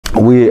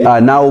We are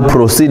now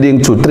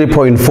proceeding to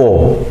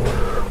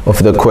 3.4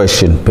 of the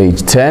question,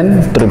 page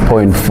 10,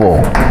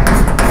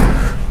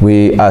 3.4.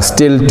 We are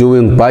still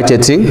doing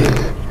budgeting.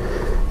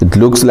 It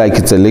looks like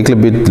it's a little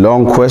bit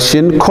long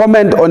question.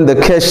 Comment on the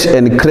cash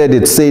and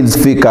credit sales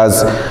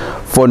figures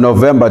for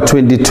November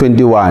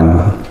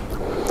 2021.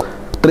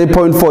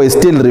 3.4 is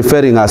still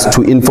referring us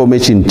to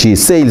information G,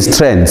 sales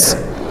trends.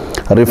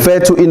 Refer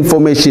to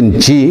information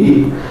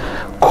G.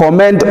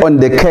 Comment on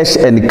the cash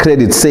and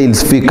credit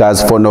sales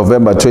figures for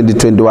November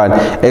 2021.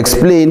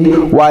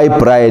 Explain why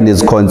Brian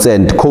is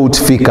concerned. Quote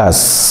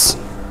figures.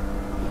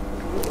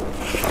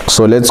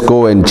 So let's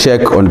go and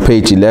check on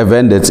page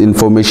 11. That's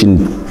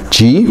information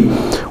G.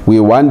 We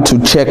want to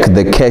check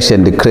the cash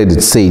and the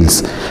credit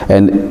sales,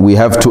 and we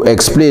have to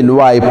explain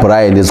why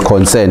Brian is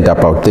concerned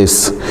about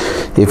this.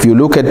 If you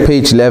look at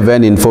page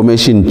 11,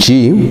 information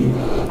G,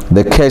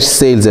 the cash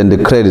sales and the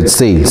credit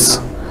sales,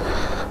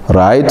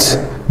 right?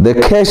 The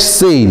cash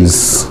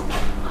sales,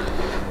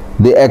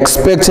 the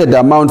expected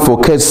amount for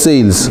cash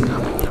sales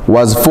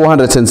was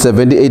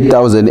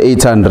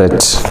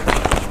 478,800.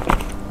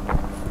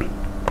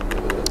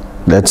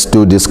 Let's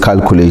do this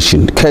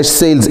calculation. Cash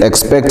sales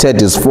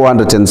expected is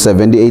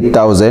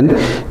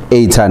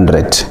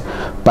 478,800.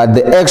 But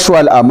the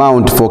actual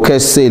amount for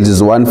cash sales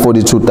is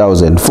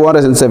 142,000.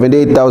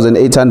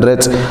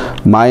 478,800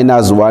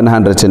 minus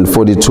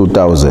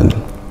 142,000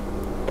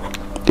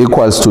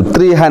 equals to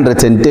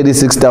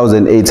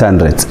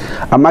 336,800.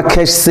 Ama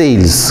cash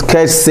sales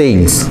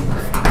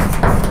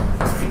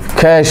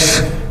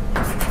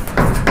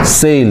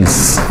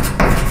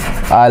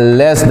are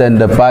less than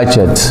the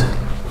budget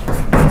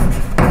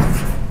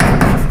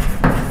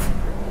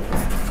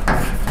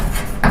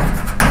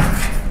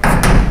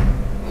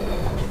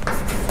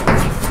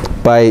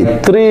by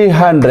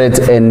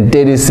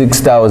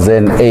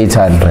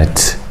 336,800,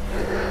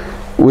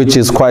 which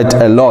is quite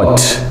a lot.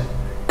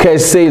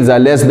 Cash sales are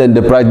less than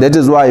the price. That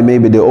is why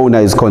maybe the owner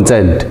is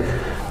concerned.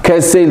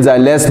 Cash sales are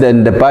less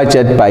than the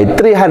budget by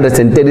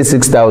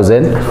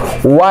 336,000,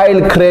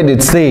 while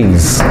credit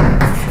sales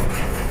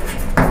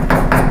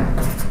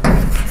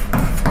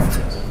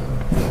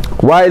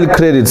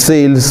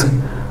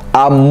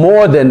are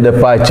more than the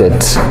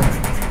budget.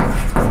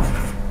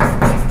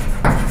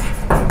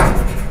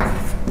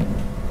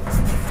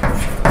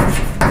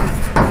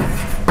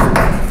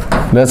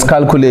 Let's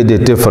calculate the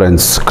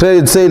difference.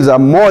 Credit sales are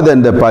more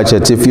than the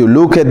budget. If you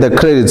look at the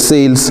credit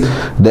sales,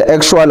 the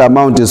actual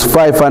amount is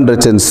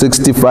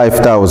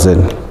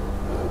 565,000.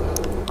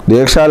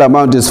 The actual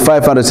amount is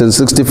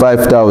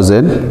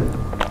 565,000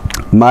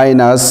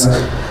 minus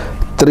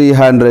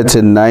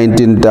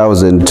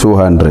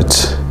 319,200.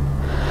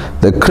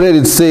 The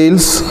credit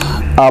sales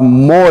are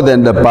more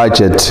than the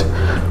budget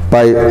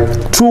by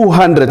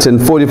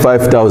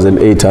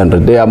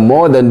 245,800. They are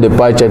more than the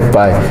budget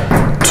by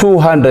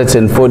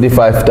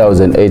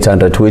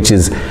 245,800, which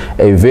is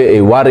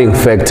a worrying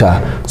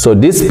factor. So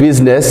this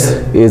business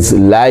is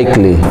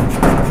likely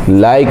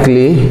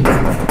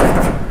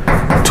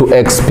to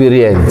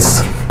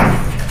experience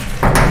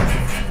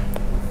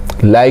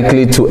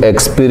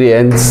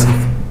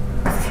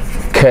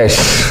cash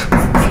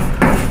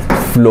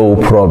flow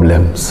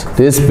problems.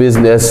 This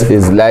business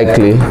is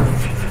likely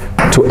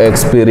to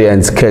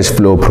experience cash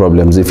flow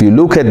problems. If you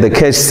look at the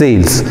cash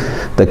sales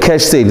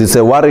is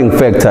a worrying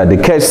factor. The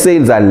cash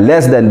sales are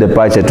less than the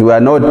budget. We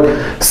are not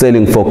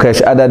selling for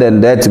cash. Other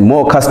than that,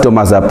 more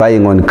customers are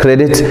buying on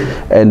credit,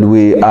 and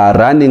we are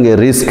running a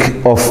risk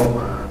of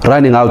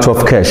running out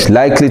of cash,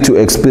 likely to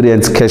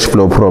experience cash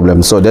flow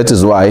problems. So that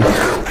is why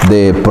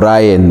the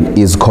Brian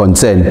is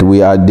concerned.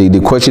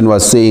 The question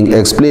was saying,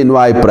 explain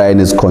why Brian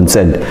is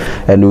concerned,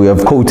 and we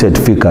have quoted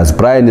figures.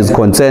 Brian is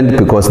concerned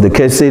because the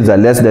cash sales are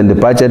less than the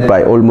budget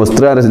by almost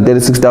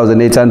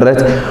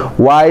 336,800,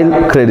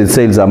 while credit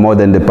sales are more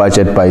than the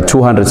budget by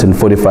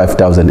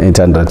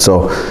 245,800.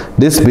 So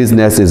this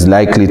business is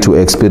likely to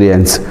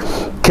experience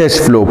cash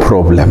flow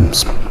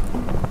problems.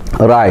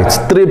 Right,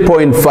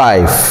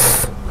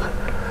 3.5.